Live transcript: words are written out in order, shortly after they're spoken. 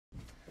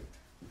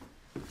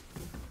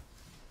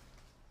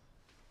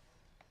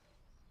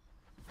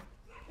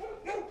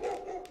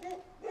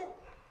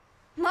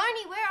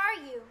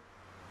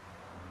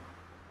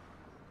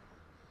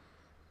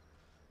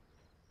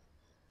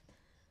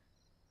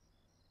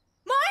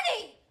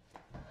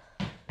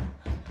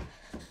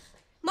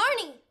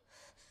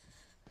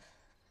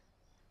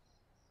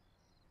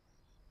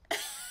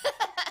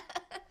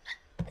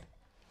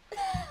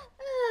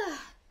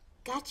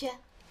Gotcha.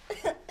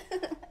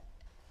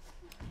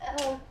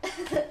 Oh,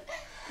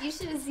 you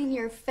should have seen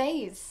your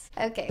face.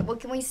 Okay, well,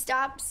 can we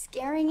stop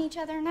scaring each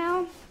other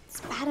now?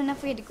 It's bad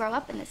enough we had to grow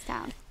up in this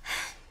town.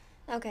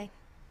 Okay,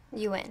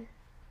 you win.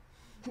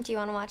 Do you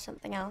want to watch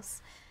something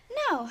else?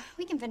 No,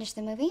 we can finish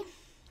the movie.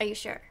 Are you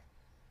sure?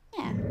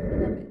 Yeah.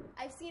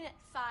 I've seen it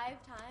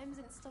 5 times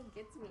and it still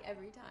gets me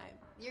every time.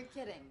 You're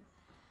kidding.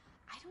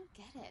 I don't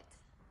get it.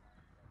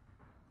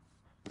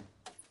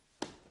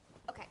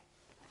 Okay.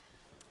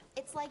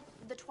 It's like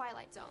The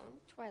Twilight Zone.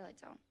 Twilight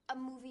Zone. A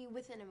movie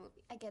within a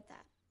movie. I get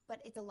that.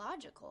 But it's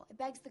illogical. It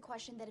begs the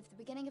question that if the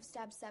beginning of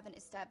Stab 7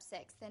 is Stab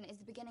 6, then is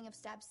the beginning of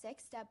Stab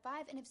 6 Stab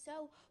 5? And if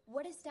so,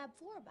 what is Stab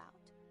 4 about?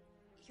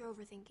 You're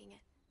overthinking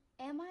it.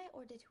 Am I,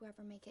 or did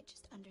whoever make it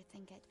just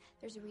underthink it?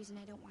 There's a reason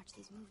I don't watch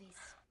these movies.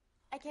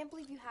 I can't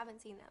believe you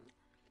haven't seen them.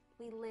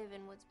 We live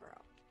in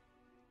Woodsboro.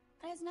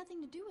 It has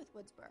nothing to do with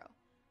Woodsboro.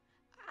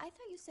 I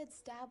thought you said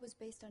Stab was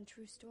based on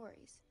true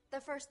stories.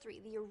 The first 3,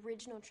 the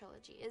original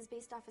trilogy, is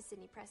based off of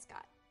Sidney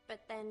Prescott.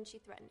 But then she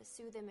threatened to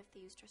sue them if they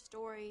used her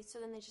story, so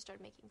then they just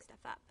started making stuff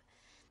up.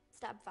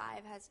 Stab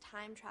 5 has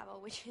time travel,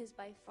 which is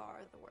by far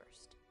the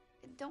worst.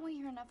 Don't we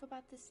hear enough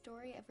about this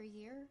story every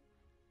year?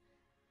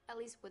 At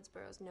least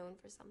Woodsboro's known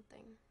for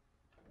something.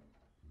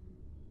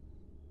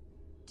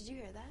 Did you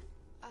hear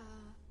that?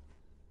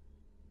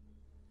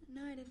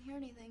 No, I didn't hear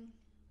anything.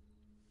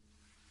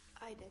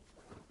 I did.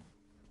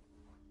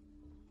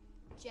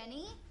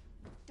 Jenny,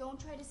 don't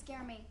try to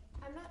scare me.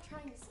 I'm not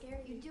trying to scare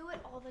you. You do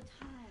it all the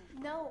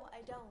time. No,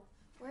 I don't.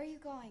 Where are you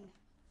going?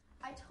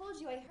 I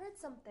told you I heard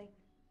something.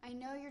 I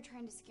know you're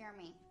trying to scare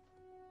me.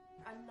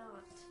 I'm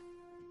not.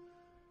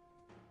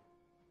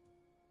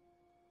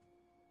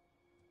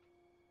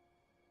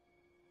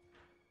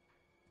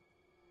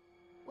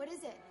 What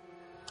is it?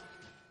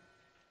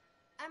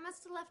 I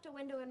must have left a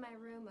window in my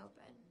room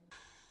open.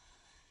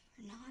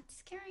 You're not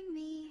scaring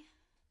me.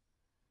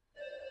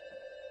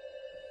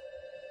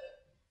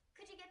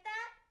 Could you get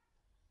that?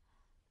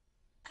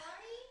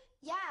 Marty?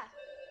 Yeah.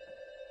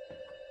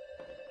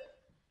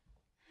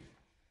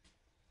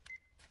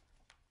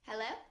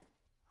 Hello?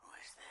 Who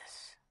is this?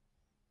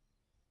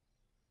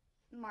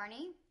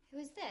 Marnie? Who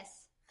is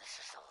this? This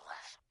is the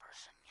last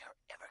person you're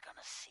ever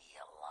gonna see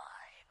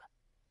alive.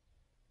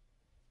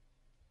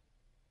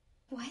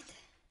 What?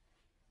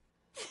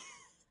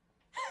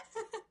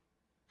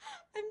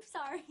 I'm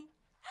sorry.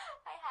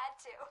 I had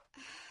to.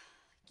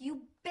 You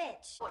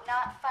bitch.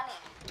 Not funny.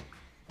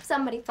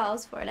 Somebody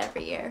falls for it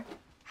every year.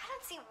 I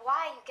don't see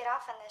why you get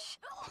off on this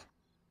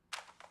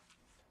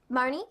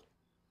Marnie?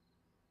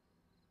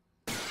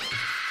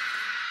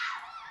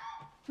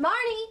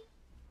 Marnie?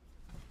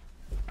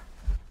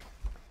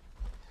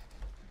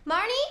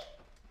 Marnie?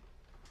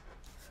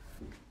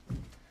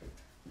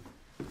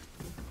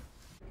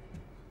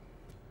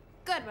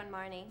 Good one,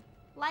 Marnie.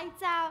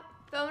 Lights out,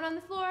 phone on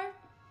the floor.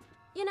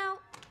 You know,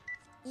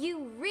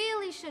 you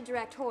really should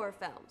direct horror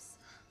films.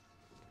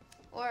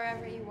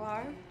 Wherever you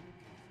are.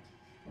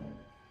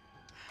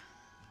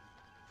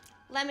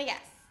 Let me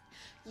guess.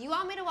 You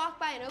want me to walk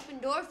by an open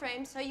door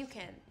frame so you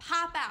can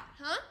pop out,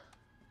 huh?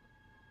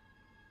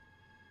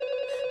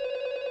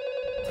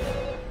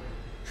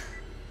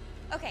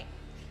 Okay,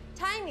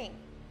 timing.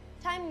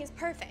 Timing is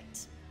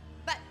perfect.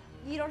 But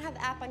you don't have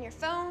the app on your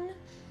phone,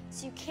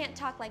 so you can't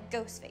talk like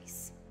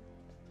Ghostface.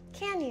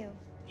 Can you?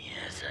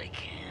 Yes, I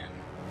can.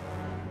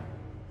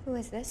 Who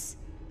is this?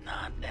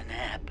 Not an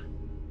app.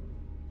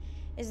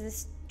 Is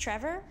this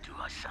Trevor? Do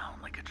I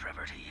sound like a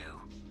Trevor to you?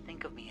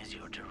 Think of me as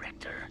your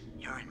director.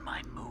 You're in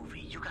my movie.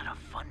 You got a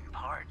fun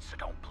part, so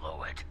don't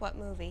blow it. What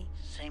movie?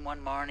 Same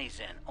one Marnie's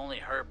in, only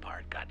her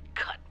part got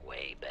cut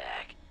way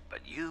back.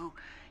 But you're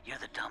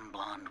the dumb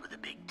blonde with the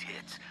big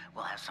tits.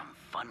 We'll have some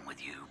fun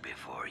with you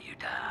before you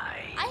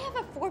die. I have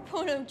a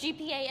 4.0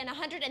 GPA and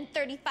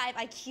 135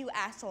 IQ,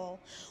 asshole.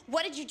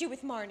 What did you do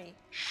with Marnie?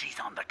 She's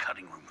on the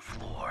cutting room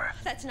floor.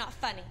 That's not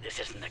funny. This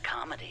isn't a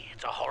comedy.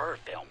 It's a horror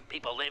film.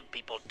 People live,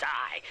 people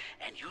die.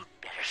 And you'd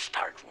better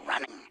start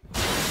running.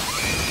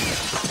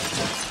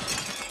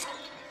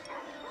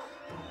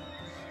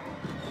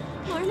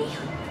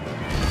 Marnie?